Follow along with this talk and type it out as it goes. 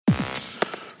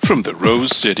From the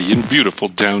Rose City in beautiful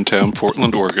downtown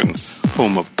Portland, Oregon,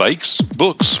 home of bikes,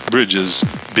 books, bridges,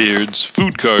 beards,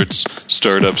 food carts,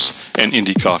 startups, and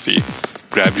indie coffee.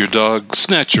 Grab your dog,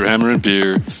 snatch your hammer and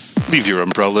beer, leave your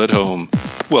umbrella at home.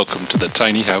 Welcome to the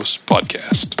Tiny House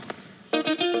Podcast.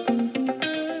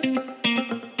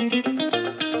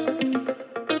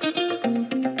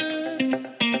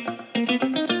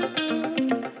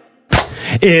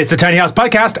 It's a Tiny House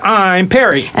Podcast. I'm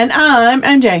Perry. And I'm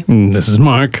MJ. This is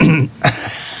Mark.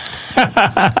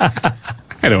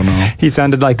 I don't know. He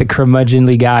sounded like the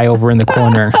curmudgeonly guy over in the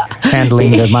corner handling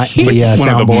the soundboard. One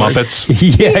of the Muppets.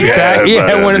 Yeah, exactly.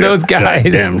 Yeah, one of those guys.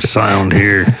 Damn sound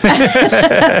here.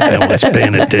 No one's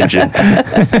paying attention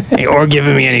or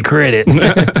giving me any credit. He is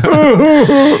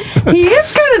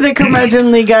kind of the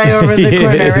curmudgeonly guy over in the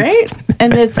corner, right?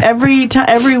 And it's every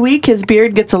week his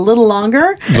beard gets a little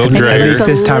longer. A little grayer. At least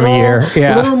this time of year.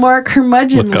 Yeah. A little more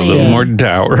curmudgeonly. Look a little more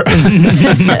dour.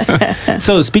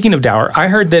 So speaking of dour, I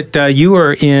heard that you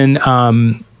were in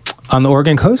on the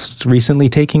Oregon coast recently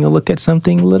taking a look at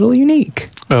something a little unique.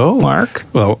 Oh. Mark?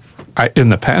 Well, in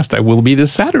the past, I will be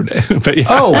this Saturday. But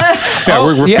yeah,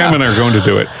 we're coming or going to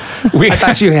do it. I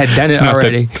thought you had done it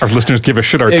already. Our listeners give a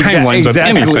shit our timelines on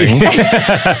anything.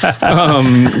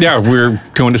 We're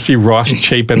going to see Ross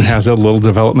Chapin has a little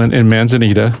development in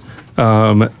Manzanita.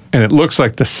 And it looks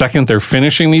like the second they're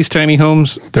finishing these tiny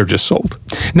homes, they're just sold.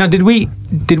 Now, did we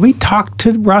talk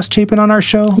to Ross Chapin on our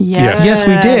show? Yes,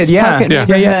 we did. Yeah. Pocket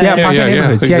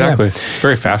Neighborhoods. Exactly.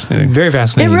 Very fascinating. Very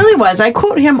fascinating. It really was. I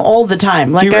quote him all the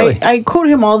time. Do you really? I quote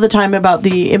him all the time about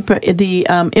the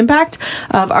impact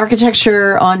of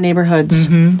architecture on neighborhoods.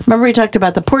 Mm-hmm. Remember we talked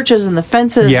about the porches and the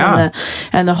fences and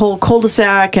the whole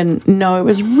cul-de-sac, and it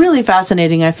was really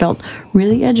fascinating. I felt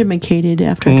really educated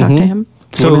after I talked to him.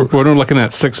 So we're looking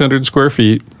at 600 square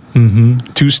feet,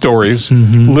 2 stories,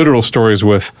 literal stories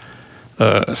with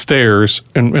stairs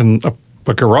and a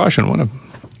garage in one of them.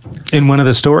 In one of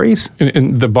the stories?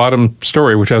 In the bottom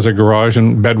story, which has a garage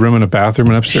and bedroom and a bathroom,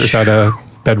 and upstairs had a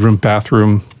bedroom,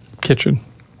 bathroom, kitchen,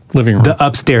 living room. The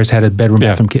upstairs had a bedroom,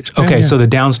 bathroom, kitchen. Okay, so the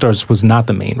downstairs was not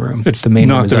the main room. It's the main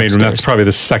room. Not the main room. That's probably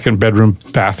the second bedroom,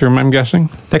 bathroom, I'm guessing.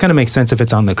 That kind of makes sense if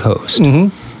it's on the coast.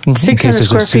 600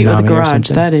 square feet with a garage.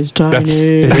 That is tiny.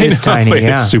 It is tiny.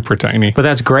 It's super tiny. But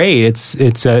that's great.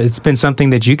 It's been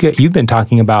something that you've been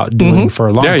talking about doing for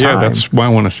a long time. Yeah, that's why I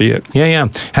want to see it. Yeah.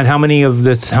 And how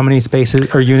many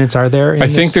spaces or units are there? I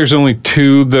think there's only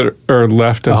 2 that are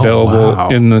left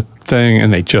available in the thing,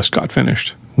 and they just got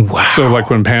finished. Wow. So like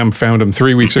when Pam found them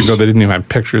 3 weeks ago, they didn't even have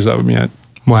pictures of them yet.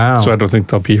 Wow. So I don't think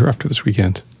they'll be here after this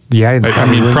weekend. Yeah,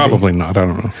 probably not. I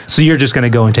don't know. So you're just going to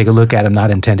go and take a look at them,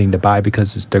 not intending to buy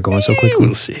because they're going so quickly?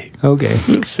 We'll see. Okay.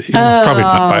 We'll see. Probably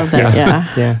not buy.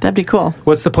 Yeah. That'd be cool.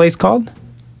 What's the place called?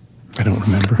 I don't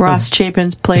remember. Ross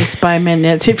Chapin's Place by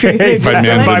Manzanita. If you're going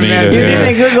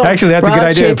to Google, actually, that's a good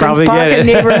idea. Chapin's Probably Pocket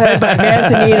Neighborhood by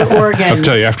Manzanita, Oregon. I'll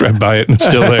tell you after I buy it and it's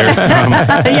still there.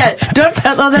 Don't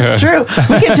tell. Oh, that's true.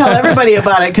 We can tell everybody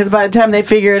about it because by the time they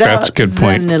figure it out, that's a good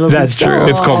point. That's true.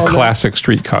 It's called Classic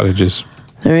Street Cottages.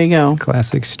 There you go.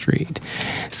 Classic Street.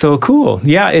 So cool.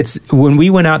 Yeah, it's when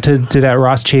we went out to that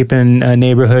Ross Chapin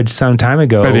neighborhood some time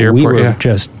ago, we were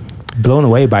just blown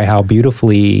away by how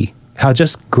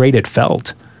just great it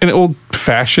felt. And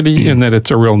old-fashioned-y in that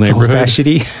it's a real neighborhood.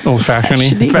 Old-fashioned-y?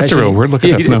 Old-fashioned-y. That's a real word. Look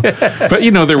it up now. But,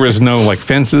 there was no,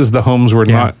 fences. The homes were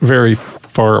not very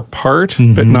far apart,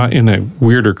 but not in a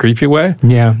weird or creepy way.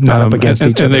 Yeah, not up against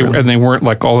each other. And they weren't,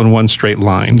 all in one straight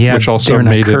line, which also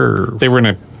made it... curve. They were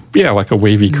in like a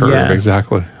wavy curve,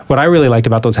 exactly. What I really liked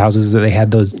about those houses is that they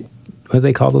had those, what do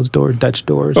they call those doors? Dutch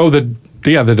doors? Oh, the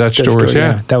Dutch doors,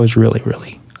 yeah. That was really,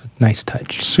 really nice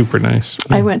touch. Super nice.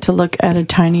 I went to look at a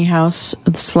tiny house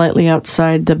slightly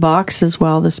outside the box as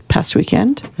well this past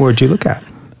weekend. Where'd you look at?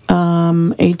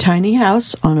 A tiny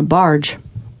house on a barge.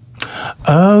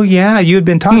 Oh, yeah. You had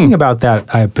been talking about that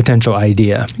potential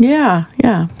idea. Yeah.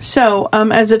 So,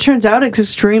 as it turns out, it's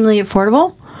extremely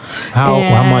affordable. How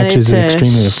much is it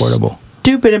extremely affordable?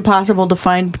 Stupid impossible to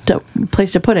find a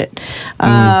place to put it.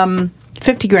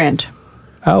 $50,000.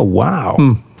 Oh, wow.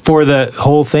 For the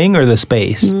whole thing or the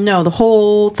space? No, the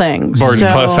whole thing. Barge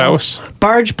plus house?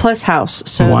 Barge plus house.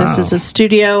 So this is a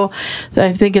studio.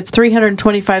 I think it's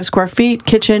 325 square feet,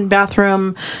 kitchen,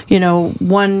 bathroom,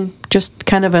 one just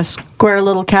kind of a square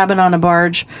little cabin on a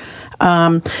barge.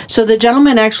 So the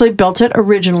gentleman actually built it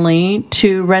originally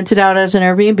to rent it out as an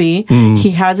Airbnb.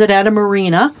 He has it at a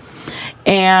marina.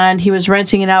 And he was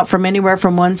renting it out from anywhere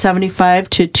from $175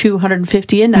 to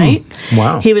 $250 a night.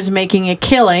 Wow! He was making a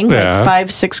killing, like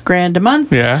 $5-6 a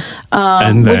month. Yeah,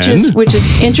 which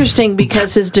is interesting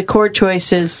because his decor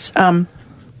choice is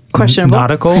questionable.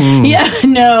 Nautical? Yeah,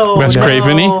 no. Wes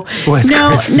Craven-y?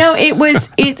 No, it was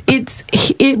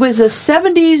a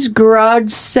 70s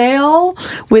garage sale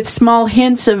with small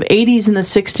hints of 80s and the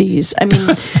 60s. I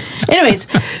mean, anyways,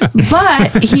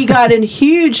 but he got in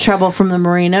huge trouble from the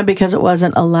marina because it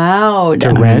wasn't allowed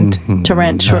to rent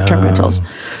short-term rentals.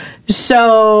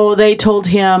 So they told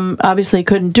him, obviously, he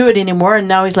couldn't do it anymore. And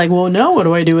now he's like, well, now what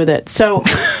do I do with it? So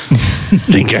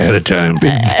think ahead of time.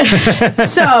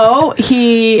 So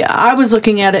I was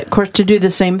looking at it, of course, to do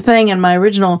the same thing. And my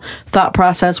original thought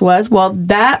process was, well,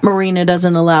 that marina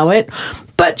doesn't allow it,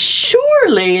 but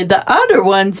surely the other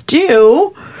ones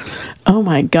do. Oh,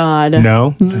 my God.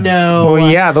 No? No.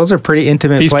 Well, yeah, those are pretty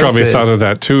intimate places. He's probably thought of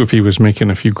that, too, if he was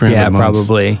making a few grand a month.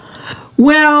 Probably.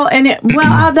 Well,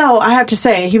 although I have to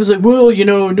say, he was like, well,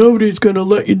 nobody's going to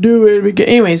let you do it.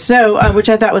 Anyway, so, which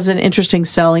I thought was an interesting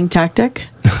selling tactic.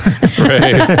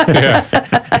 Right, yeah.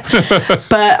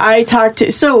 But I talked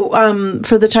to,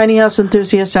 for the tiny house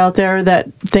enthusiasts out there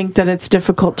that think that it's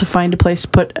difficult to find a place to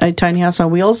put a tiny house on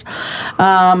wheels,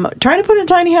 try to put a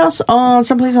tiny house on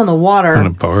someplace on the water. On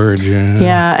a barge, yeah.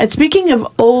 Yeah, and speaking of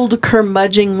old,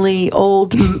 curmudgeonly,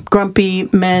 old, grumpy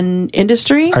men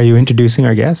industry. Are you introducing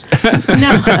our guest? No,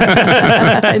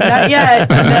 not yet.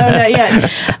 No, not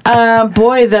yet.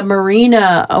 Boy, the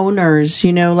marina owners,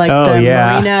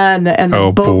 marina and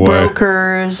the boat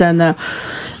brokers and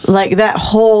that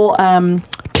whole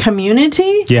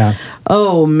community. Yeah.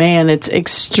 Oh man, it's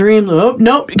extremely. Oh,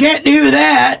 nope, can't do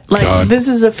that. God. This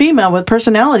is a female with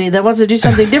personality that wants to do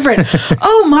something different.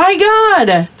 Oh my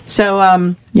God. So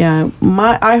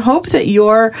I hope that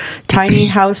your tiny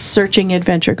house searching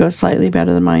adventure goes slightly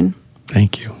better than mine.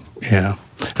 Thank you. Yeah.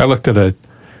 I looked at a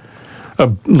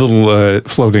little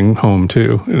floating home,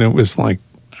 too, and it was like,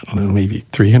 I don't know, maybe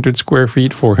 300 square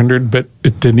feet, 400, but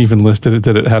it didn't even list it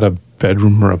that it had a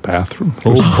bedroom or a bathroom.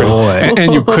 Oh, boy.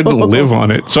 And you couldn't live on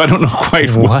it, so I don't know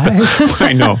quite what.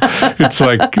 I know. It's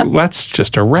like, that's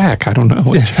just a rack. I don't know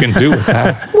what you can do with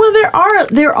that. Well,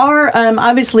 there are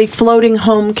obviously floating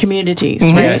home communities,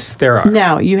 right? Yes, there are.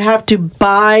 Now, you have to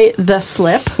buy the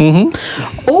slip,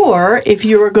 or if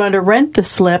you are going to rent the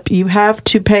slip, you have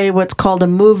to pay what's called a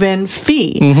move-in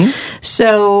fee.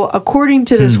 So, according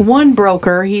to this one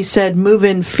broker, he said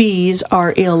move-in fees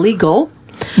are illegal.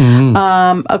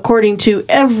 According to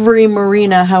every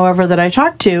marina, however, that I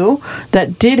talked to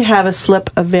that did have a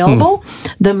slip available,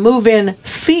 the move-in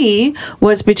fee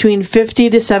was between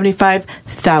 $50,000 to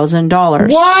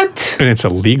 $75,000. What? And it's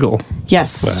illegal.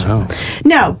 Yes. Wow.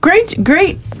 Now, great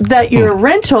that your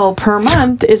rental per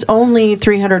month is only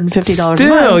 $350 a month.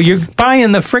 Still, you're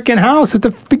buying the freaking house at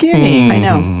the beginning. I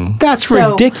know. That's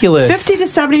ridiculous. $50,000 to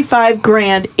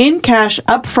 $75,000 in cash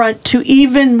up front to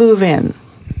even move in.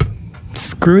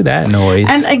 Screw that noise.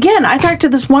 And again, I talked to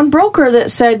this one broker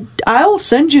that said, I'll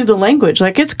send you the language.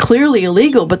 Like, it's clearly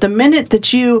illegal. But the minute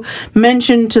that you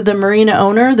mention to the marina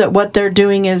owner that what they're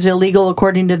doing is illegal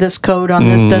according to this code on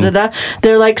this da-da-da,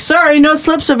 they're like, sorry, no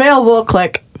slips available.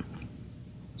 Click.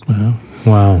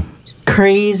 Wow.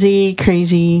 Crazy.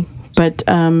 But,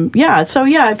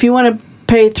 if you want to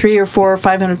pay $300,000 or $400,000 or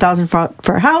 $500,000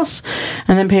 for a house,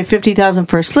 and then pay $50,000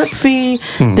 for a slip fee,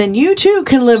 then you too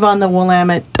can live on the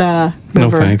Willamette River. No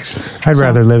thanks. I'd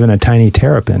rather live in a tiny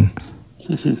terrapin.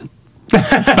 Please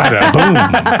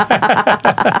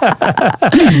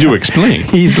do explain.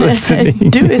 He's listening.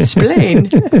 Do explain.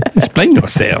 Explain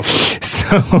yourself.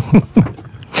 So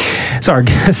our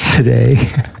guest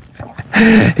today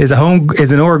is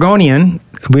an Oregonian.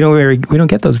 We don't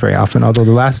get those very often. Although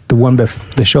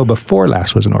the show before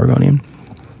last was an Oregonian.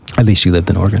 At least she lived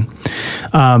in Oregon.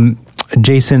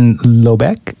 Jason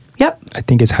Johbeck. Yep, I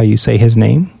think is how you say his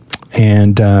name.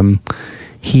 And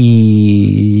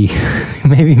he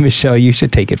maybe Michelle, you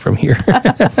should take it from here.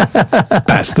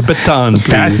 Pass the baton,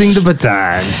 please. Passing the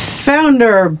baton.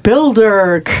 Founder,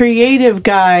 builder, creative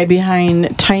guy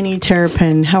behind Tiny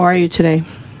Terrapin. How are you today?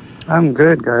 I'm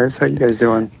good, guys. How you guys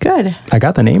doing? Good. I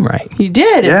got the name right. You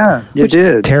did. Yeah, you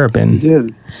did. Terrapin. You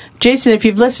did. Jason, if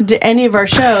you've listened to any of our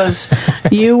shows,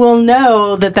 you will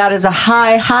know that is a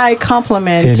high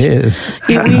compliment. It is.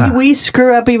 We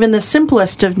screw up even the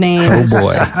simplest of names. Oh,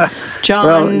 boy.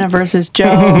 John versus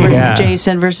Joe versus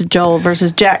Jason versus Joel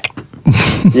versus Jack.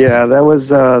 Yeah, that was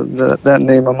that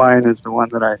name of mine is the one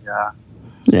that I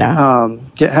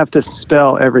have to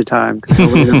spell every time because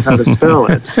nobody knows how to spell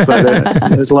it. But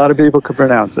there's a lot of people who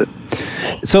pronounce it.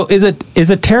 So is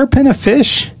a terrapin a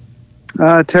fish?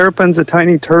 Terrapin's a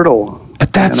tiny turtle.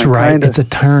 That's right. It's a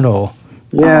turtle.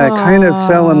 Yeah, I kind of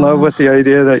fell in love with the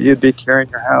idea that you'd be carrying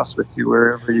your house with you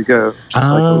wherever you go, just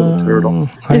like a little turtle.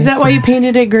 Is that why you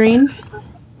painted it green?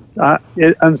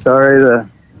 I'm sorry, the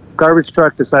garbage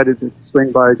truck decided to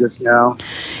swing by just now.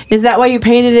 Is that why you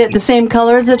painted it the same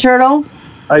color as the turtle?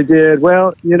 I did.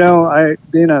 Well,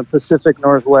 being a Pacific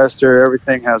Northwester,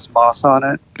 everything has moss on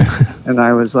it. And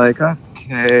I was like,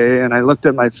 okay. And I looked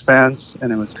at my fence,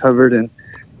 and it was covered in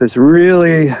this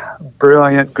really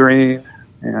brilliant green.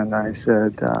 And I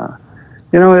said,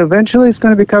 eventually it's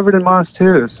going to be covered in moss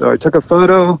too. So I took a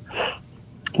photo,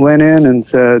 went in and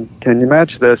said, can you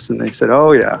match this? And they said,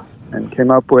 oh, yeah. And came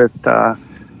up with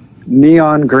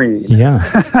neon green. Yeah.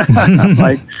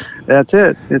 Like, that's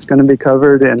it. It's going to be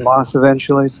covered in moss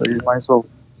eventually, so you might as well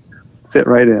fit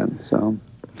right in. So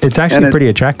it's actually pretty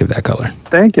attractive, that color.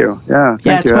 Thank you. Yeah.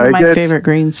 Yeah, it's one of my favorite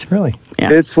greens. Really?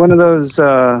 Yeah. It's one of those,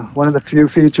 one of the few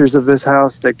features of this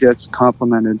house that gets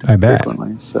complimented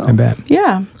frequently. So. I bet.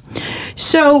 Yeah.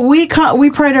 So we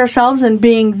pride ourselves in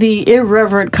being the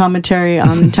irreverent commentary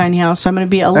on the tiny house. So I'm going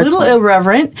to be a little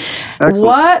irreverent. Excellent.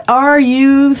 What are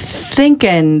you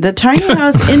thinking? The tiny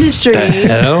house industry.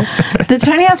 The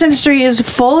tiny house industry is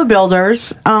full of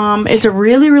builders. It's a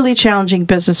really, really challenging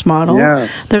business model.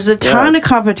 Yes. There's a ton of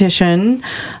competition.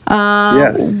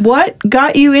 Yes. What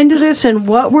got you into this, and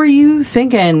what were you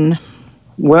thinking?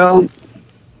 Well,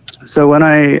 so when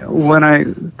I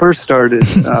first started.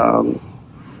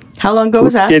 How long ago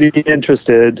was that? Getting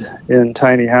interested in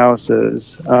tiny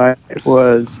houses, I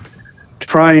was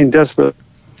trying desperately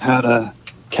how to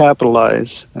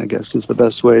capitalize, I guess is the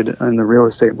best way in the real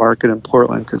estate market in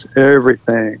Portland, because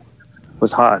everything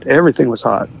was hot. Everything was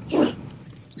hot.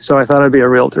 So I thought I'd be a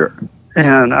realtor,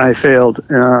 and I failed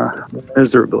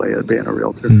miserably at being a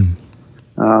realtor.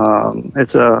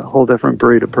 It's a whole different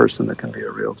breed of person that can be a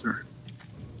realtor.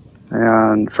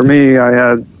 And for me, I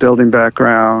had building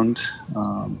background.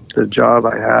 The job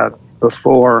I had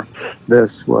before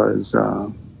this was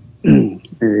a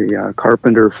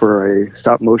carpenter for a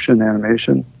stop-motion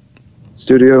animation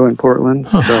studio in Portland.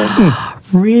 So,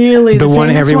 really, the one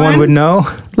everyone would know.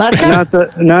 I'm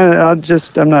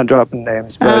not dropping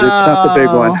names, but it's not the big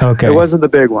one. Okay, it wasn't the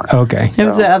big one. Okay, it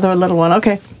was the other little one.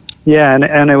 Okay. Yeah,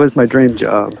 and it was my dream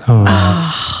job.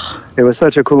 It was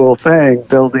such a cool thing,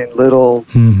 building little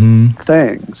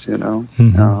things,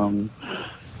 and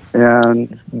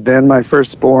then my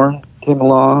firstborn came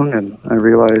along, and I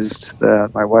realized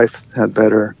that my wife had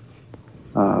better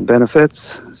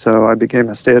benefits, so I became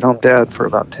a stay-at-home dad for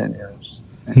about 10 years.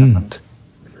 And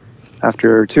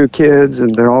after 2 kids,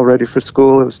 and they're all ready for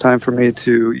school, it was time for me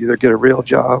to either get a real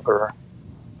job or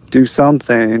do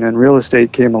something, and real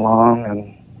estate came along,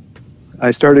 and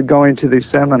I started going to these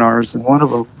seminars, and one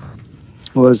of them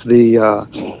was the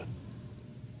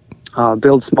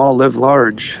Build Small, Live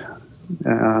Large,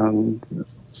 and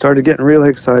started getting really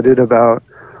excited about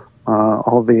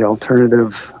all the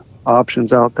alternative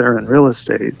options out there in real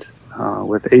estate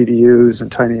with ADUs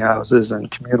and tiny houses and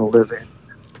communal living,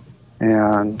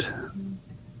 and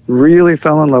really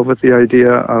fell in love with the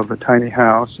idea of a tiny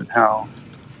house and how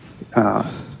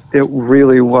it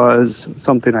really was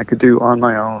something I could do on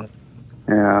my own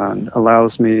and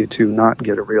allows me to not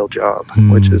get a real job,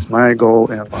 which is my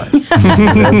goal in life.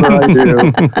 Whatever I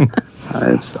do,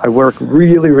 I work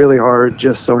really, really hard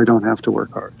just so I don't have to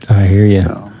work hard. I hear you.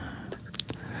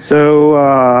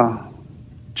 So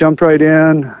jumped right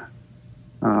in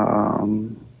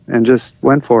and just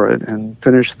went for it and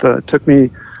finished. Took me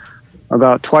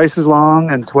about twice as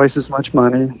long and twice as much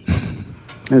money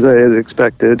as I had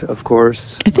expected, of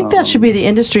course. I think that should be the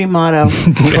industry motto.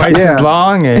 Twice as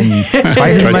long and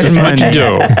twice as much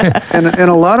dough. And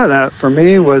a lot of that for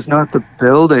me was not the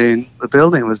building. The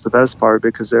building was the best part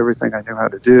because everything I knew how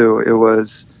to do. It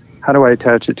was, how do I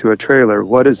attach it to a trailer?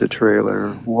 What is a trailer?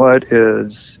 What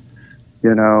is,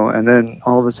 and then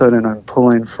all of a sudden I'm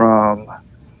pulling from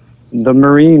the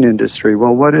marine industry.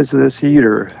 Well, what is this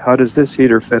heater? How does this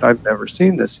heater fit? I've never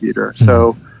seen this heater.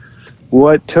 So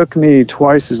what took me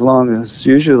twice as long as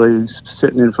usually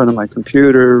sitting in front of my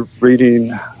computer,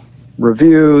 reading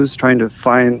reviews, trying to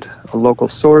find a local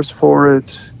source for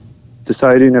it,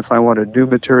 deciding if I wanted new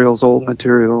materials, old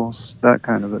materials, that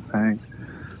kind of a thing.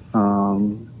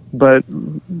 But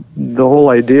the whole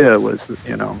idea was,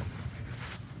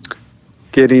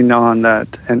 getting on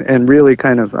that and really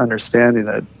kind of understanding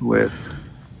that with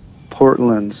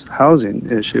Portland's housing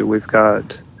issue, we've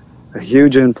got a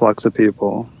huge influx of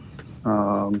people.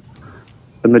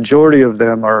 The majority of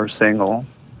them are single,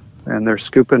 and they're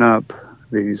scooping up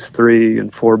these 3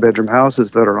 and 4 bedroom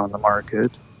houses that are on the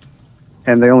market,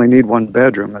 and they only need 1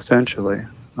 bedroom essentially.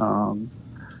 And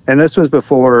this was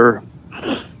before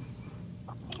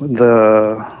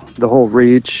the whole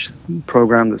REACH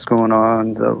program that's going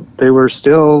on. They were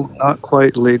still not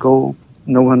quite legal.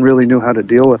 No one really knew how to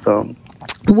deal with them.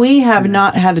 We have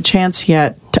not had a chance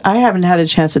yet. I haven't had a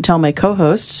chance to tell my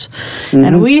co-hosts,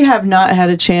 and we have not had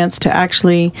a chance to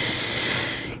actually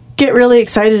get really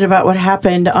excited about what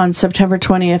happened on September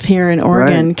 20th here in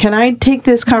Oregon. Right. Can I take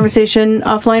this conversation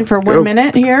offline for 1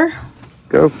 minute here?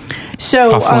 Go.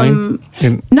 So,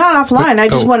 not offline. I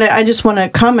just want to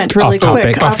comment really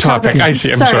quick. Off topic. I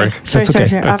see. I'm sorry. Sorry.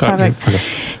 Off topic. Okay.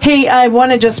 Hey, I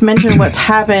want to just mention what's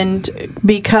happened,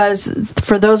 because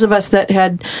for those of us that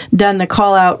had done the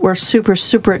call out, we're super,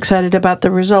 super excited about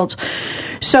the results.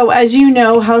 So, as you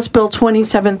know, House Bill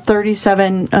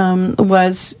 2737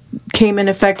 came in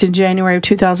effect in January of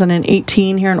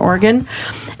 2018 here in Oregon,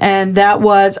 and that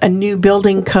was a new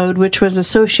building code which was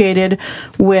associated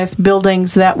with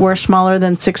buildings that were smaller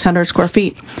than 600 square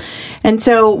feet. And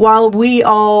so while we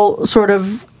all sort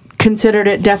of considered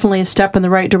it definitely a step in the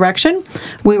right direction,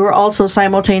 we were also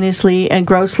simultaneously and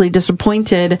grossly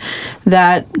disappointed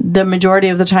that the majority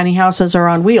of the tiny houses are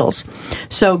on wheels.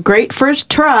 So great first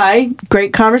try,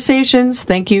 great conversations.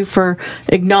 Thank you for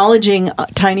acknowledging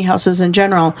tiny houses in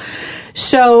general.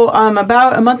 So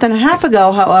about a month and a half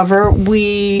ago, however,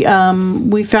 we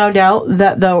found out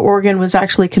that the Oregon was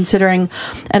actually considering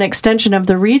an extension of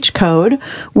the REACH code,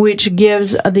 which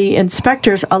gives the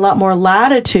inspectors a lot more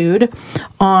latitude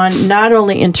on not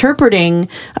only interpreting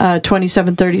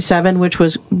 2737, which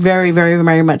was very, very,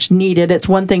 very much needed. It's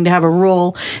one thing to have a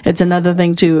rule. It's another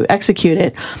thing to execute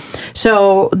it.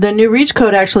 So the new REACH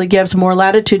code actually gives more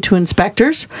latitude to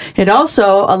inspectors. It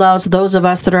also allows those of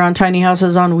us that are on tiny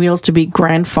houses on wheels to be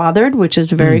grandfathered, which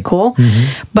is very cool.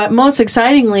 But most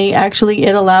excitingly, actually,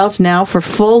 it allows now for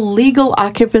full legal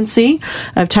occupancy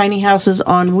of tiny houses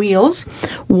on wheels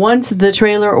once the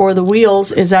trailer or the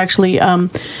wheels is actually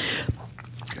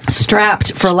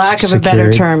strapped, for lack of a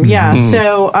better term. Yeah.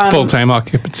 So full-time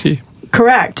occupancy.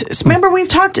 Correct. Remember,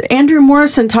 Andrew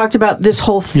Morrison talked about this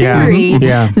whole theory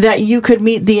that you could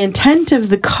meet the intent of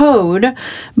the code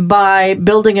by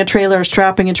building a trailer,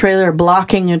 strapping a trailer,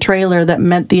 blocking a trailer that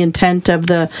met the intent of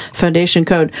the foundation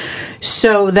code.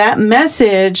 So that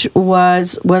message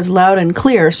was loud and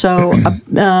clear. So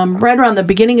right around the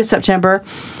beginning of September,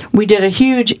 we did a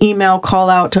huge email call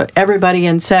out to everybody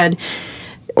and said,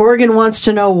 Oregon wants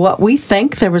to know what we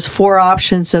think. There was 4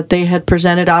 options that they had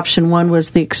presented. Option 1 was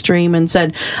the extreme and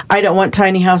said, I don't want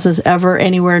tiny houses ever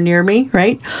anywhere near me,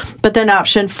 right? But then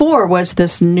option 4 was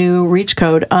this new REACH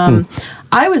code.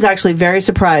 I was actually very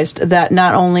surprised that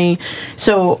not only,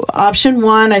 so option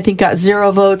 1, I think, got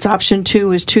 0 votes. Option 2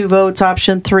 was 2 votes.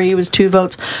 Option 3 was 2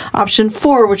 votes. Option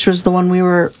 4, which was the one we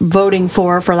were voting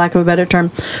for lack of a better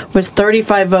term, was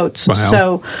 35 votes. Wow.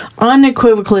 So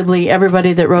unequivocally,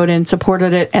 everybody that wrote in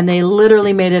supported it, and they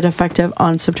literally made it effective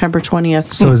on September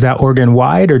 20th. So is that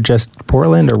Oregon-wide or just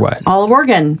Portland or what? All of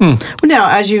Oregon. Now,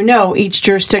 as you know, each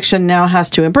jurisdiction now has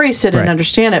to embrace it and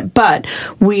understand it, but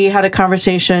we had a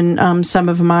conversation, some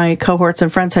of my cohorts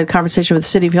and friends had a conversation with the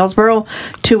city of Hillsborough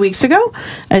 2 weeks ago.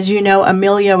 As you know,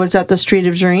 Amelia was at the Street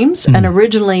of Dreams, and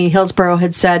originally Hillsborough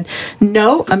had said,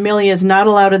 no, Amelia is not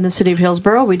allowed in the city of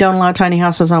Hillsborough. We don't allow tiny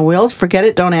houses on wheels. Forget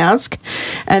it. Don't ask.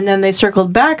 And then they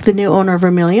circled back. The new owner of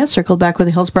Amelia circled back with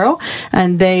Hillsborough,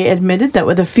 and they admitted that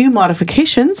with a few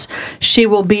modifications, she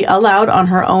will be allowed on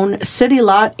her own city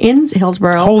lot in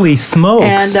Hillsborough. Holy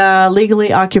smokes. And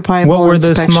legally occupiable. What were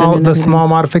the small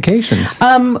modifications?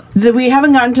 We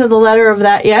haven't gotten to the letter of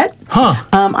that yet.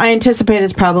 I anticipate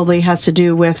it probably has to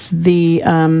do with the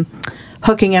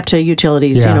hooking up to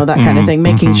utilities, that kind of thing,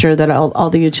 making sure that all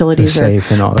the utilities are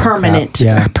safe and all permanent,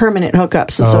 permanent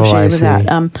hookups associated with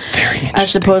that,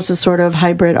 as opposed to sort of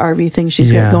hybrid RV thing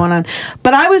she's got going on.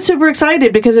 But I was super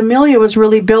excited because Amelia was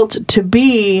really built to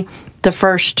be the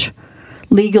first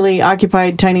legally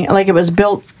occupied tiny, like it was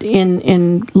built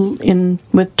in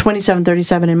with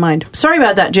 2737 in mind. Sorry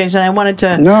about that, Jason. I wanted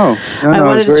to. No,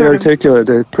 it's very articulate.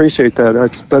 I appreciate that.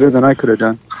 That's better than I could have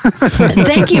done.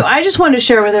 Thank you. I just wanted to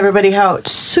share with everybody how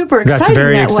super exciting That's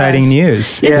very exciting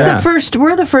news. It's the first.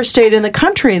 We're the first state in the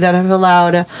country that have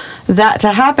allowed that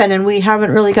to happen, and we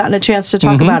haven't really gotten a chance to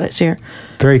talk about it here.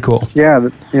 Very cool. Yeah.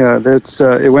 That's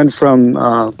it went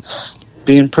from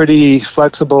being pretty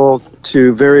flexible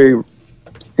to very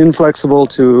inflexible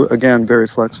to, again, very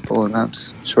flexible in that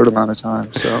short amount of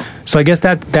time. So I guess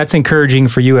that's encouraging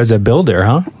for you as a builder,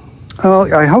 huh?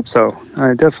 Oh, I hope so.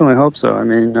 I definitely hope so. I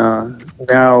mean,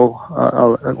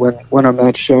 now when I'm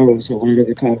at shows, a lot of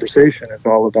the conversation is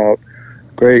all about,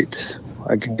 great,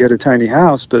 I can get a tiny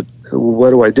house, but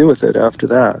what do I do with it after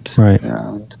that? Right.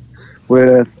 And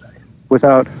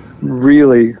without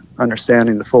really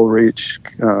understanding the full reach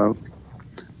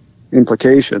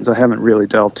implications, I haven't really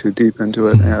delved too deep into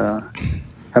it.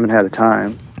 Haven't had a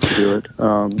time to do it,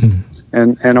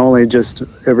 and only just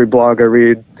every blog I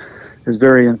read is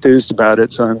very enthused about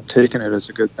it, so I'm taking it as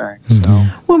a good thing. Mm-hmm.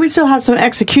 So. Well, we still have some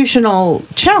executional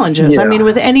challenges. Yeah. I mean,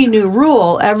 with any new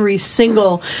rule, every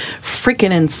single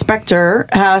freaking inspector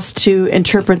has to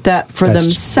interpret that for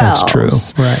themselves. That's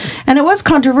true, right. And it was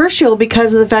controversial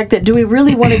because of the fact that do we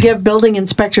really want to give building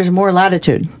inspectors more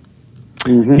latitude?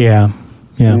 Mm-hmm. Yeah.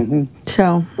 Yeah. Mm-hmm.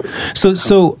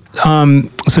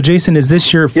 So Jason, is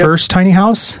this your first tiny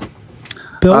house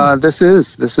build? This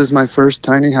is my first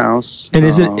tiny house. And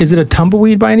is it a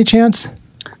tumbleweed by any chance?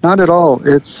 Not at all.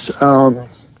 It's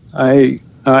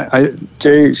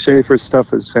Jay Schaefer's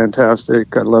stuff is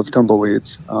fantastic. I love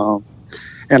tumbleweeds,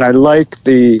 and I like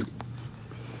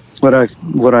what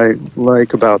I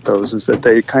like about those is that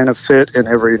they kind of fit in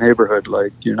every neighborhood.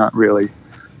 Like you're not really,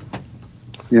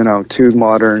 too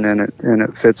modern, and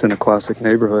it fits in a classic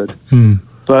neighborhood.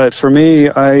 But for me,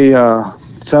 I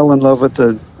fell in love with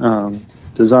the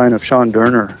design of Sean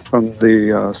Durner from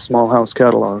the Small House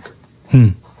catalog.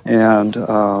 And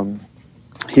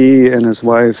he and his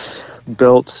wife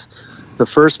built the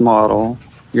first model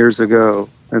years ago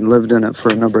and lived in it for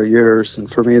a number of years.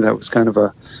 And for me, that was kind of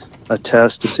a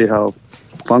test to see how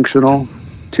functional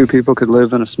two people could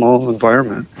live in a small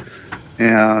environment.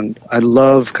 And I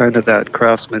love kind of that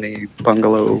craftsman-y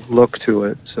bungalow look to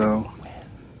it. So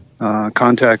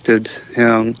contacted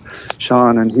him,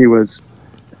 Sean, and he was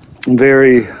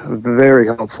very, very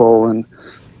helpful. And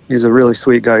he's a really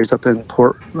sweet guy. He's up in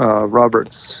Port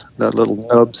Roberts, that little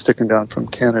nub sticking down from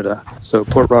Canada. So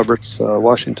Port Roberts,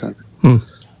 Washington.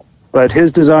 But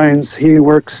his designs, he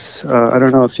works, I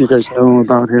don't know if you guys know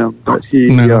about him, but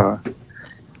he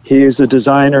is a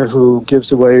designer who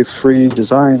gives away free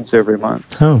designs every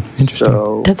month. Oh, interesting.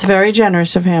 So That's very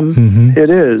generous of him. Mm-hmm. it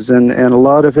is, and a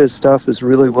lot of his stuff is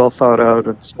really well thought out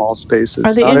in small spaces.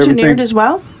 Are they Not engineered everything- as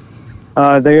well?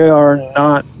 They are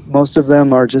not. Most of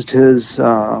them are just his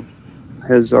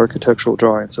architectural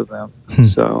drawings of them.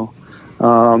 So,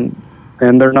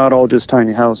 and they're not all just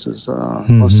tiny houses.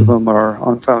 Most of them are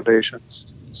on foundations.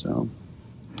 So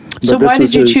Why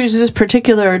did you choose this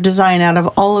particular design out of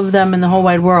all of them in the whole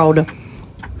wide world?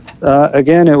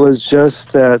 Again, it was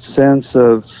just that sense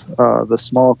of the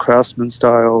small craftsman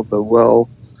style, the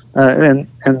and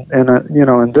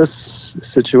in this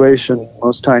situation,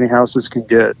 most tiny houses can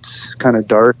get kind of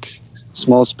dark,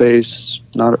 small space.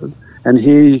 And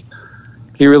he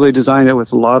really designed it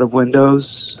with a lot of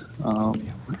windows,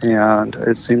 and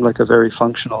it seemed like a very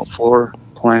functional floor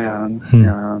plan.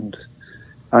 And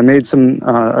I made some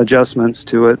adjustments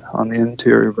to it on the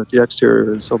interior, but the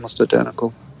exterior is almost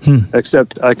identical.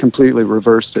 Except I completely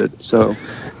reversed it. So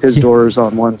his door is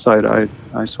on one side.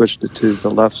 I switched it to the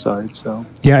left side. So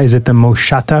is it the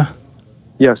Moshata?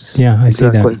 Yes. Yeah, I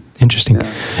exactly. see that. Interesting.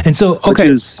 Yeah. And so,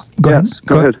 okay, go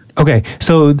ahead. Okay,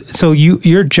 so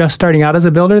you're just starting out as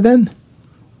a builder then?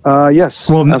 Yes.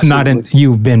 Well, absolutely. not in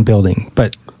you've been building,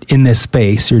 but in this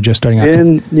space, you're just starting out.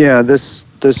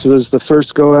 This was the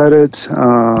first go at it.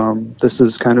 This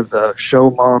is kind of the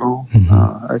show model.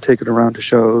 I take it around to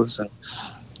shows and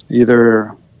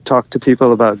either talk to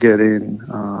people about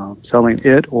selling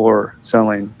it or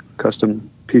selling custom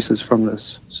pieces from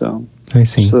this. So I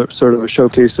see. Sort of a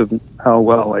showcase of how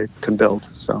well I can build.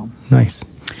 So nice.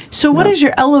 So what is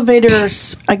your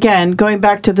elevators, again, going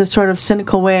back to the sort of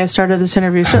cynical way I started this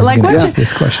interview. So what's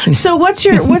this question? So what's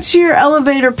your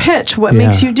elevator pitch? What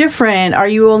makes you different? Are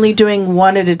you only doing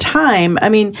one at a time? I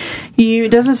mean,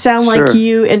 it doesn't sound like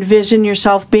you envision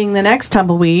yourself being the next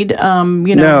tumbleweed, big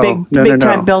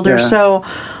time builder. Yeah. So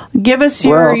give us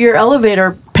your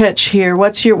elevator pitch here.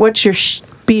 What's your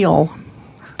spiel?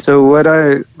 So what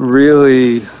I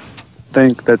really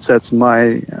think that sets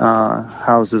my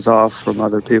houses off from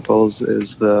other people's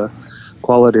is the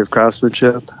quality of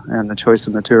craftsmanship and the choice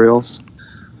of materials.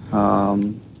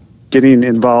 Getting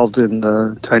involved in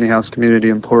the tiny house community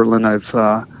in Portland,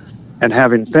 and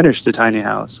having finished a tiny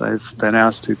house, I've been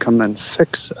asked to come and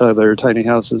fix other tiny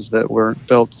houses that weren't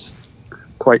built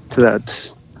quite to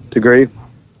that degree.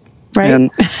 Right.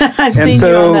 And, I've seen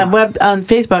you on that on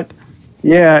Facebook.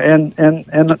 Yeah, and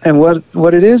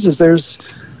what it is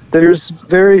there's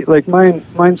very, like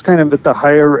mine's kind of at the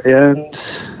higher end,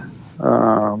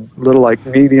 little like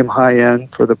medium high end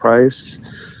for the price,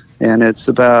 and it's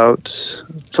about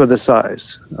for the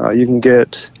size. You can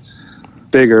get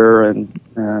bigger and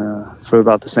for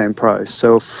about the same price.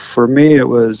 So for me,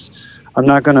 I'm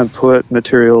not going to put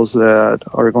materials that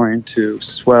are going to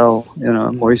swell in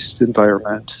a moist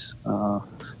environment,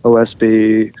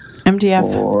 OSB,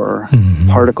 MDF, or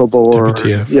particle board.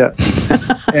 WTF. Yeah.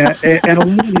 and a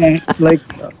lot of that, like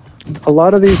a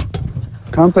lot of these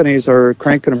companies are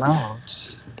cranking them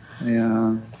out,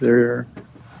 and they're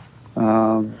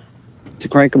to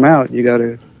crank them out, you got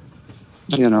to,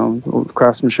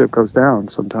 craftsmanship goes down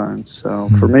sometimes. So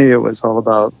for me, it was all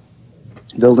about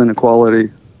building a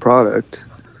quality product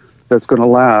that's going to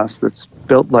last, that's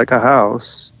built like a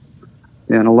house.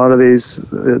 And a lot of these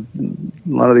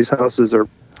houses are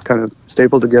kind of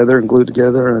stapled together and glued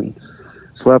together and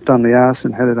slept on the ass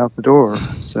and headed out the door.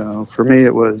 So for me,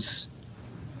 it was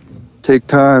take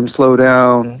time, slow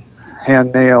down,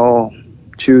 hand nail,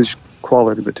 choose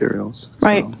quality materials.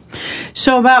 Right.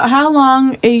 So about how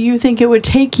long you think it would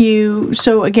take you?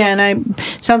 So again,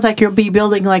 sounds like you'll be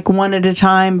building like one at a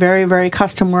time, very, very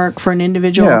custom work for an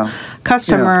individual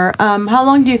customer. Yeah. How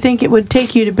long do you think it would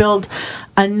take you to build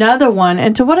another one?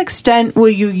 And to what extent will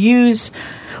you use?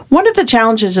 One of the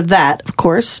challenges of that, of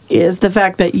course, is the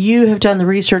fact that you have done the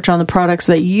research on the products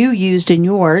that you used in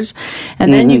yours,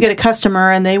 and then you get a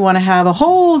customer and they want to have a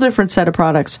whole different set of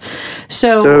products.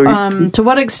 So to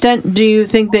what extent do you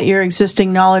think that your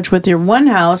existing knowledge with your one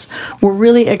house will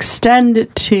really extend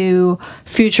to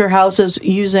future houses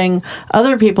using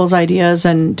other people's ideas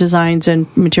and designs and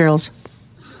materials?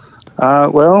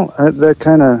 That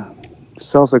kind of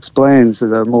self-explains.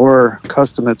 The more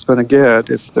custom it's going to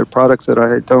get if they're products that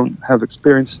I don't have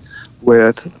experience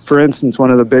with. For instance,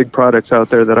 one of the big products out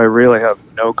there that I really have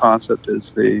no concept is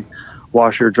the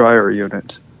washer-dryer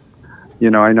unit.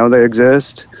 I know they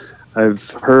exist. I've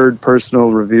heard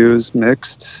personal reviews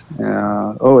mixed.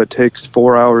 It takes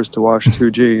 4 hours to wash 2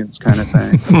 jeans kind of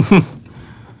thing.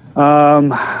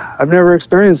 I've never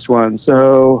experienced one,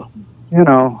 so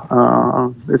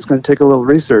it's going to take a little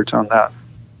research on that.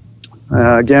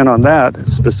 Again, on that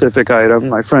specific item,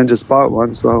 my friend just bought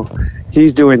one, so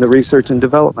he's doing the research and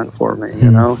development for me.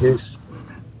 He's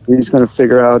going to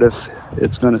figure out if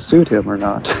it's going to suit him or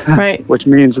not. Right. Which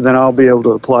means then I'll be able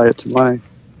to apply it to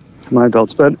my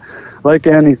belts. But like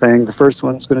anything, the first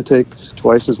one's going to take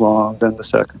twice as long than the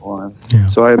second one. Yeah.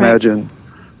 So I imagine,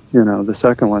 the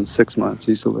second one's 6 months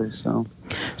easily.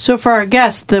 So for our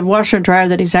guest, the washer and dryer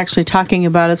that he's actually talking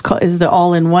about is the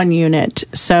all-in-one unit.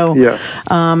 So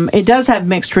it does have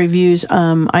mixed reviews.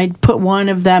 I put one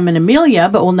of them in Amelia,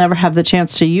 but we'll never have the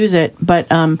chance to use it. But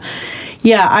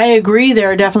I agree. There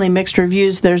are definitely mixed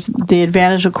reviews. There's the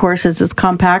advantage, of course, is it's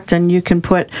compact, and you can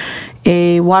put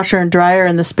a washer and dryer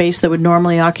in the space that would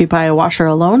normally occupy a washer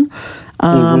alone.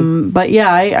 But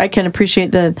I can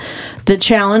appreciate the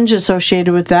challenge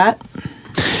associated with that.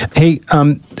 Hey,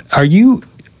 are you,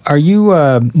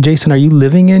 Jason? Are you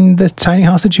living in this tiny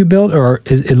house that you built, or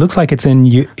it looks like it's in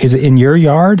you? Is it in your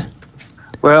yard?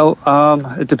 Well,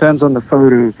 it depends on the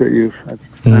photos that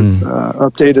I've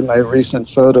updated my recent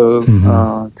photo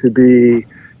to be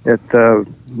at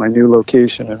my new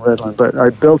location in Redland. But I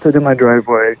built it in my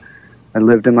driveway. I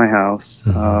lived in my house.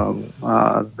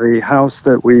 The house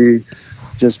that we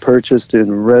just purchased in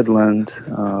Redland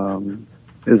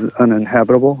is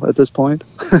uninhabitable at this point.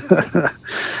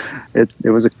 It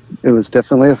was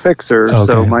definitely a fixer. Okay.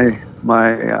 So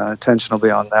my attention will be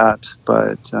on that.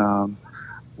 But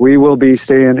we will be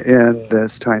staying in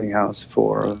this tiny house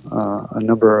for a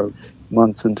number of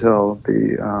months until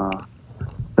the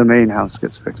main house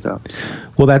gets fixed up. So.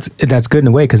 Well, that's good in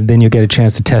a way, because then you'll get a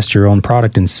chance to test your own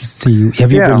product and see.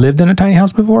 Have you ever lived in a tiny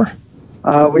house before?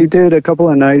 We did a couple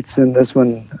of nights in this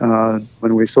one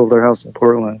when we sold our house in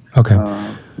Portland. Okay.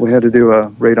 We had to do a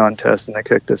radon test, and they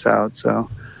kicked us out. So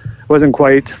it wasn't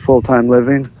quite full-time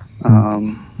living.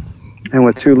 And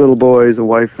with 2 little boys, a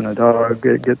wife, and a dog,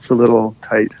 it gets a little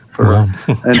tight for an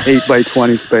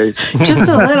 8x20 space. Just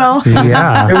a little.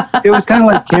 Yeah. It was kind of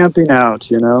like camping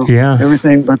out, Yeah.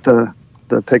 Everything but the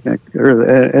picnic, or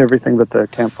everything but the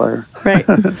campfire. Right.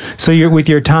 So you're with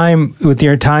your time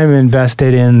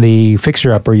invested in the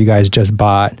fixer-upper you guys just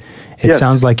bought, it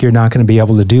sounds like you're not going to be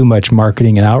able to do much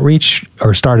marketing and outreach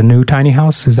or start a new tiny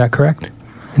house. Is that correct?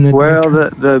 Well,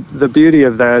 the beauty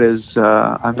of that is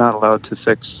I'm not allowed to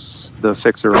fix the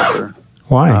fixer-upper.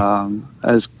 Why?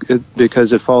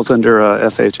 Because it falls under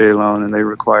a FHA loan, and they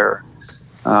require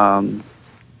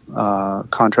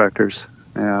contractors.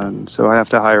 And so I have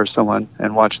to hire someone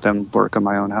and watch them work on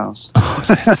my own house. Oh,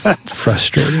 that's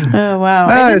frustrating. Oh, wow.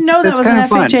 I didn't know that was an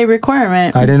FHA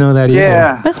requirement. I didn't know that either.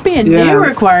 Yeah. Must be a new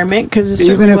requirement, because it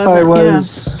even if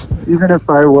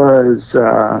I was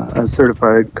a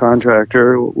certified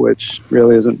contractor, which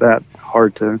really isn't that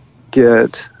hard to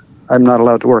get, I'm not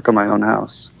allowed to work on my own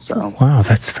house. So wow,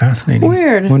 that's fascinating.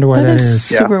 Weird. Wonder why that is.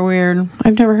 Super weird.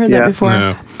 I've never heard that before.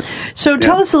 Yeah. So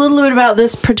tell us a little bit about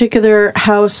this particular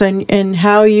house and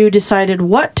how you decided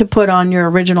what to put on your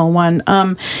original one.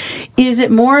 Is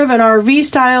it more of an RV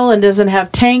style, and does it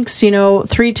have tanks,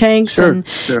 3 tanks? Sure.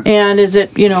 And is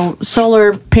it,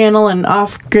 solar panel and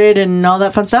off-grid and all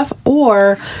that fun stuff?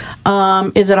 Or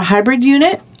Is it a hybrid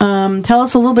unit? Tell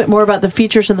us a little bit more about the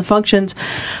features and the functions.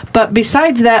 But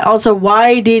besides that, also,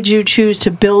 why did you choose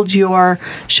to build your,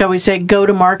 shall we say,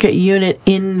 go-to-market unit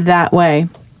in that way?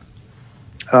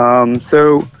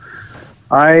 So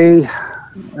I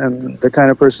am the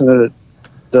kind of person that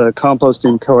the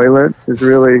composting toilet is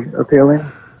really appealing.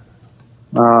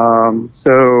 But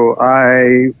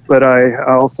I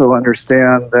also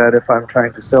understand that if I'm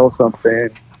trying to sell something,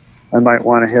 I might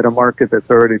want to hit a market that's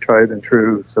already tried and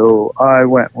true. So I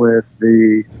went with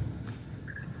the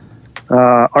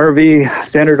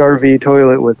standard RV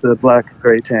toilet with the black and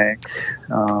gray tank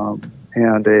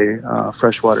and a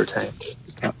freshwater tank.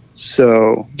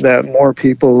 So that more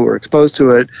people who are exposed to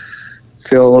it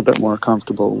feel a little bit more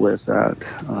comfortable with that.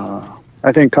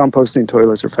 I think composting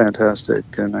toilets are fantastic,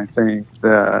 and I think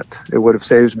that it would have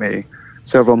saved me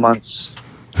several months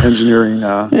engineering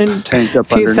a tank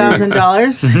up underneath.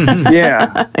 $1,000.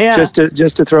 Yeah.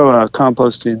 Just to throw a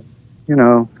composting,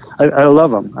 I love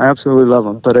them. I absolutely love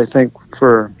them. But I think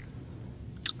for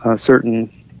a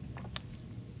certain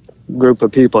group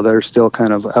of people, they're still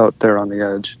kind of out there on the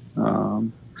edge.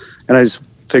 And I just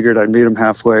figured I'd meet them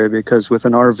halfway, because with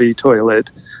an RV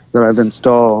toilet that I've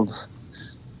installed,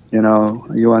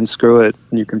 you unscrew it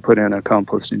and you can put in a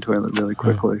composting toilet really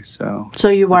quickly. So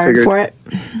you wired for it?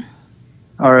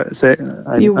 All right,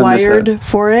 you wired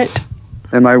for it?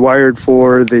 Am I wired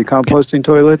for the composting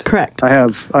toilet? Correct. I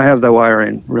have the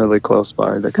wiring really close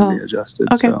by that can be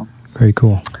adjusted. Okay. So very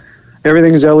cool.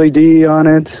 Everything's LED on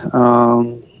it.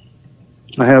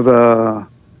 I have a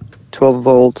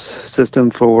 12-volt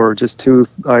system for just two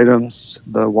items: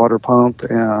 the water pump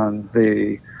and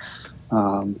the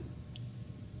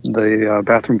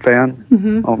bathroom fan.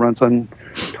 Mm-hmm. All runs on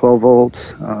 12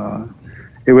 volt.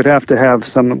 It would have to have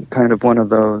some kind of one of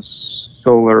those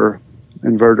solar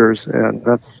inverters, and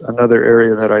that's another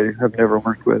area that I have never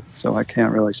worked with, so I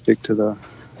can't really speak to the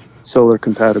solar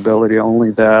compatibility. Only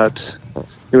that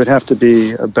it would have to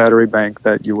be a battery bank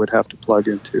that you would have to plug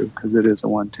into, because it is a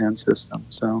 110 system.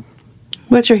 So,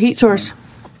 what's your heat source?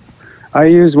 I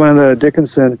use one of the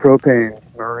Dickinson propane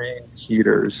marine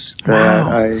heaters.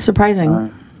 Wow, surprising.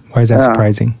 Why is that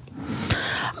surprising?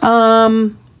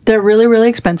 They're really, really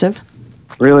expensive.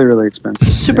 Really, really expensive.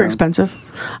 Super expensive.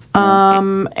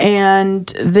 And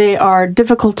they are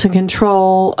difficult to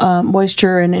control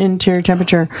moisture and interior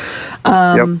temperature.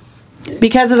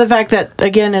 Because of the fact that,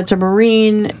 again, it's a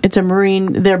marine,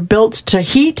 they're built to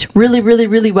heat really, really,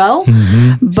 really well.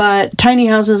 Mm-hmm. But tiny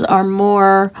houses are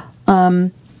more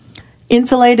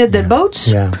insulated than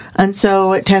boats, and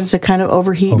so it tends to kind of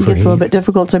overheat and gets a little bit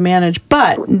difficult to manage.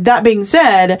 But that being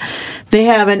said, they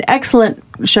have an excellent,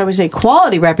 shall we say,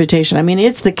 quality reputation. I mean,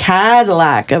 it's the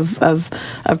Cadillac of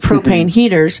propane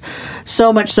heaters,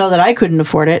 so much so that I couldn't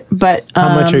afford it. But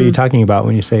how much are you talking about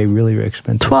when you say really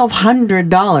expensive?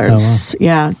 $1,200. Oh, wow.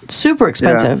 Yeah, super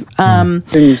expensive.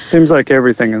 Seems like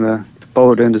everything in the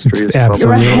boat industry is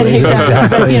absolutely right,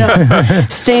 exactly.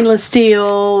 Stainless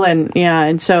steel and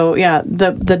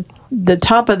the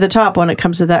top of the top when it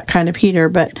comes to that kind of heater.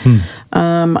 But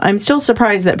I'm still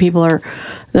surprised that people are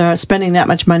spending that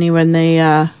much money when they.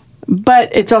 But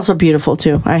it's also beautiful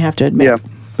too. I have to admit. Yeah,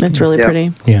 it's really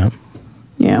pretty. Yeah.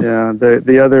 Yeah.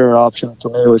 The other option for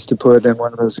me was to put in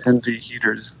one of those NV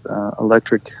heaters,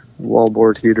 electric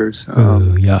wallboard heaters.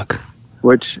 Yuck.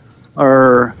 Which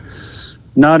are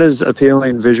not as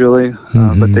appealing visually,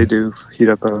 but they do heat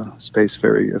up a space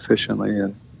very efficiently,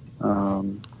 and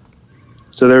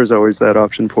so there's always that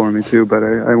option for me too. But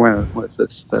I went with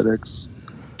aesthetics.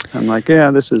 I'm like,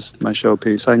 this is my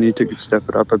showpiece. I need to step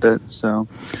it up a bit. So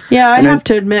I have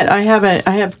to admit, I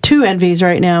have two NVs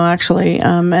right now actually,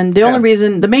 and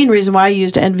the main reason why I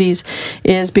used NVs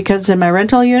is because it's in my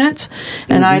rental units,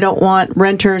 and I don't want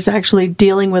renters actually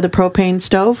dealing with a propane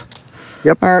stove.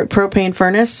 Or propane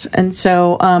furnace, and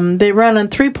so they run on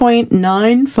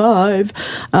 3.95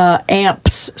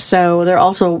 amps, so they're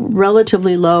also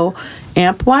relatively low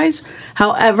amp-wise.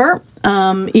 However,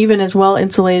 even as well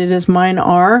insulated as mine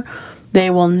are, they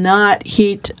will not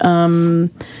heat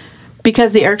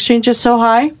because the air exchange is so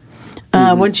high.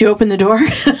 Once you open the door,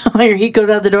 while your heat goes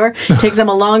out the door, it takes them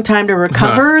a long time to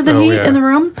recover the heat in the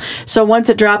room. So once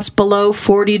it drops below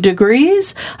 40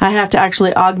 degrees, I have to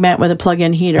actually augment with a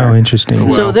plug-in heater. Oh, interesting.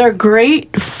 So they're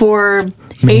great for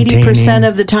 80%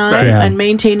 of the time and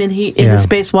maintaining the heat in the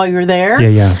space while you're there.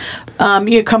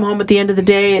 You come home at the end of the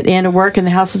day, at the end of work, and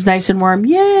the house is nice and warm.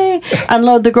 Yay!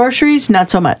 Unload the groceries,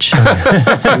 not so much.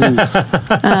 But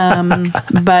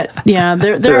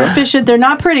they're efficient. They're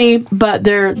not pretty, but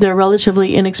they're relatively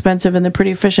relatively inexpensive and they're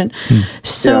pretty efficient.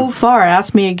 So far,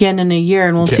 ask me again in a year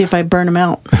and we'll see if I burn them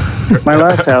out. My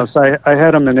last house, I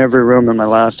had them in every room in my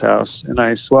last house, and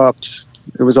I swapped.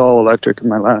 It was all electric in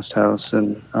my last house,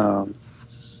 and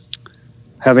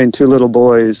having 2 little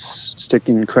boys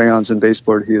sticking crayons in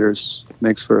baseboard heaters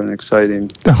makes for an exciting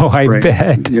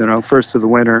bet. First of the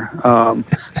winter.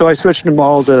 So I switched them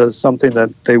all to something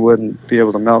that they wouldn't be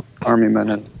able to melt army men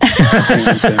and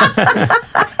things in.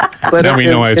 But now we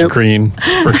know it's green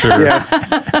for sure.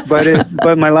 Yeah,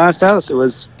 but my last house, it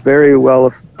was very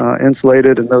well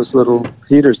insulated, and those little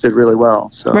heaters did really well.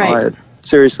 So I had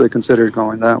seriously considered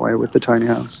going that way with the tiny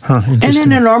house. And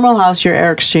in a normal house, your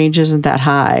air exchange isn't that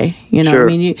high. Sure.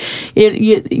 I mean,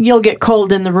 you'll get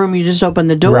cold in the room. You just open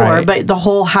the door, but the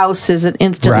whole house isn't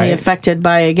instantly affected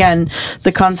by, again,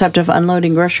 the concept of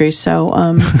unloading groceries. So,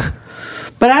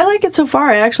 but I like it so far.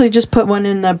 I actually just put one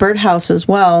in the birdhouse as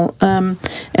well.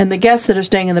 And the guests that are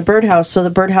staying in the birdhouse, so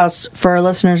the birdhouse, for our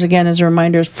listeners, again, as a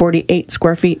reminder, is 48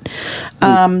 square feet.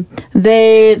 So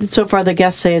far, the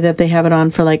guests say that they have it on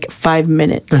for like 5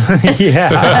 minutes.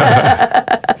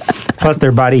 Plus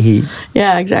their body heat.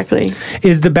 Yeah, exactly.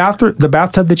 Is the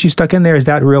bathtub that you stuck in there, is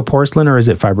that real porcelain or is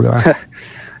it fiberglass?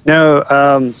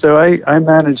 No. So I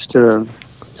managed to...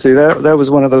 See, that was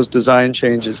one of those design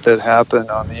changes that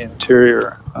happened on the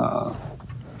interior.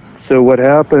 So what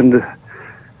happened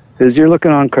is you're looking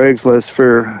on Craigslist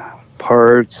for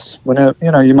parts.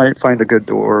 You might find a good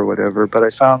door or whatever, but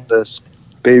I found this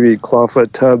baby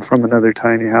clawfoot tub from another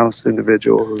tiny house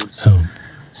individual who's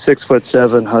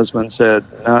 6'7". Husband said,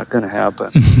 not going to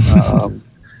happen.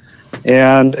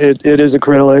 And it is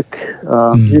acrylic.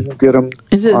 You can get them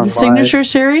Is it online. the Signature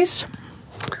Series?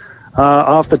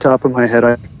 Off the top of my head,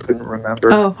 I couldn't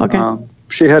remember. Oh, okay.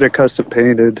 She had it custom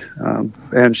painted,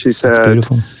 and she said, "That's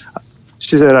beautiful."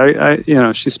 She said,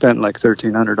 she spent like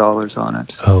 $1,300 on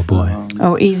it. Oh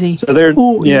boy! Easy. So they're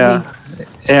easy.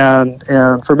 And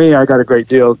for me, I got a great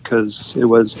deal because it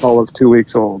was all of 2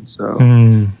 weeks old. So,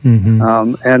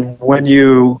 and when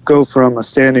you go from a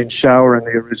standing shower in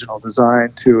the original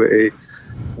design to a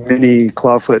mini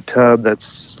clawfoot tub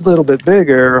that's a little bit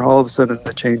bigger, all of a sudden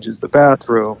it changes the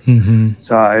bathroom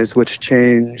size, which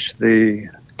changed the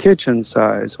kitchen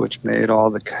size, which made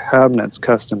all the cabinets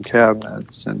custom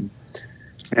cabinets, and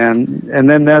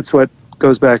then that's what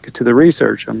goes back to the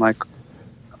research. I'm like,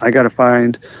 I got to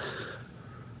find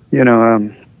a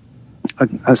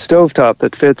stovetop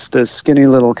that fits this skinny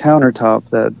little countertop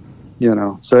that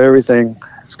so everything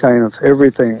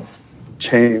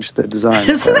changed the design.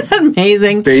 Isn't that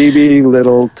amazing? Baby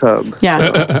little tub.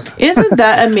 Yeah. Isn't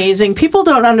that amazing? People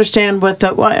don't understand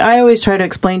I always try to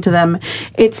explain to them,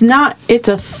 it's a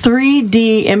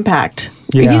 3D impact.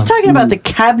 Yeah. He's talking about the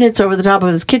cabinets over the top of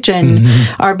his kitchen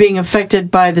are being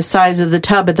affected by the size of the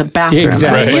tub at the bathroom.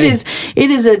 Exactly. Right?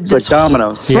 It is like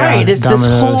dominoes. Right. It's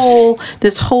dominoes.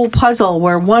 this whole puzzle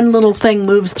where one little thing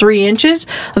moves 3 inches,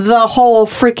 the whole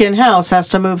freaking house has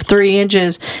to move 3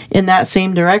 inches in that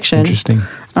same direction. Interesting.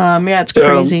 It's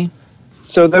crazy.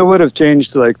 So that would have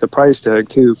changed like the price tag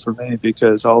too for me,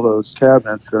 because all those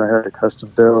cabinets that I had to custom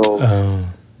build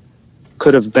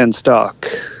could have been stock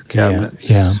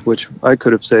cabinets, which I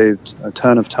could have saved a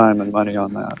ton of time and money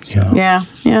on that. So.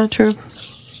 Yeah, true.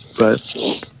 But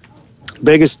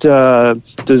biggest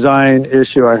design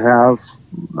issue I have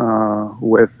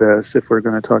with this, if we're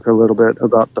going to talk a little bit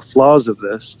about the flaws of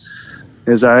this,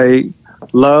 is I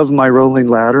love my rolling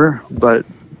ladder, but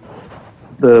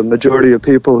the majority of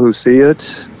people who see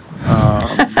it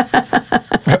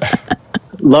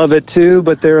love it too,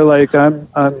 but they're like, I'm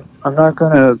not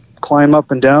going to climb up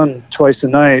and down twice a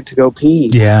night to go pee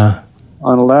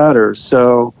on a ladder.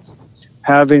 So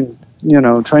having,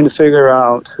 trying to figure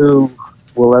out who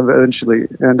will eventually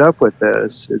end up with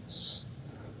this,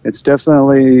 it's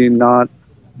definitely not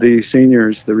the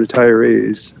seniors, the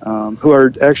retirees, who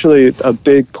are actually a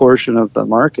big portion of the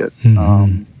market.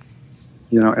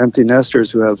 Empty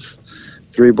nesters who have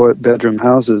 3-bedroom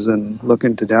houses and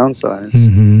looking to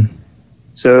downsize.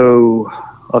 So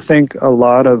I think a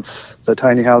lot of the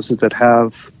tiny houses that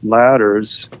have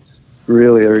ladders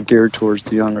really are geared towards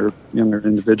the younger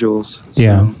individuals.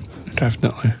 Yeah,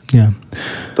 definitely. Yeah.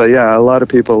 But a lot of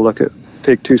people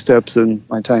take 2 steps in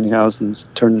my tiny house and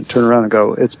turn around and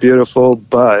go, it's beautiful,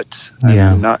 but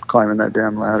I'm not climbing that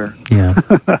damn ladder.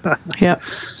 Yeah. Yep.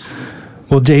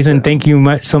 Well, Jason, thank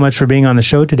you so much for being on the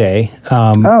show today.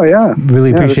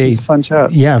 Really appreciate this was a fun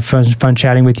chat. Yeah, fun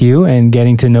chatting with you and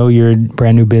getting to know your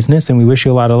brand new business. And we wish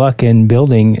you a lot of luck in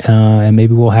building. And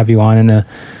maybe we'll have you on in a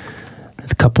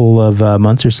couple of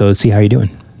months or so to see how you're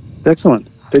doing. Excellent.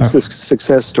 Big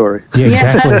success story. Yeah,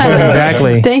 exactly.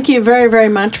 Exactly. Thank you very, very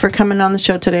much for coming on the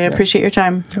show today. I appreciate your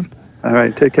time. Yep. All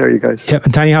right. Take care, you guys. Yep.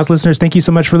 And Tiny House listeners, thank you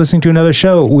so much for listening to another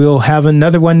show. We'll have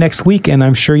another one next week, and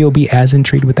I'm sure you'll be as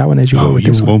intrigued with that one as you were with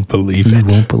this one. You won't believe it. You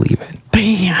won't believe it.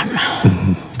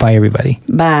 Bam. Bye, everybody.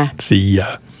 Bye. See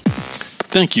ya.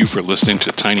 Thank you for listening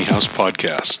to Tiny House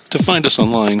Podcast. To find us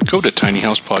online, go to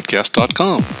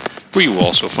tinyhousepodcast.com, where you will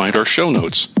also find our show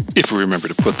notes, if we remember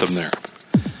to put them there.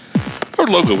 Our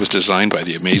logo was designed by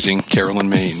the amazing Carolyn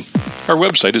Main. Our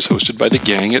website is hosted by the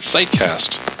gang at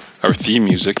Sitecast. Our theme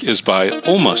music is by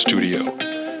Oma Studio.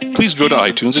 Please go to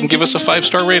iTunes and give us a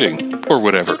 5-star rating, or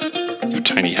whatever, you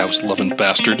tiny house loving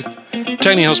bastard.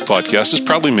 Tiny House Podcast is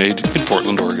proudly made in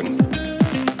Portland, Oregon.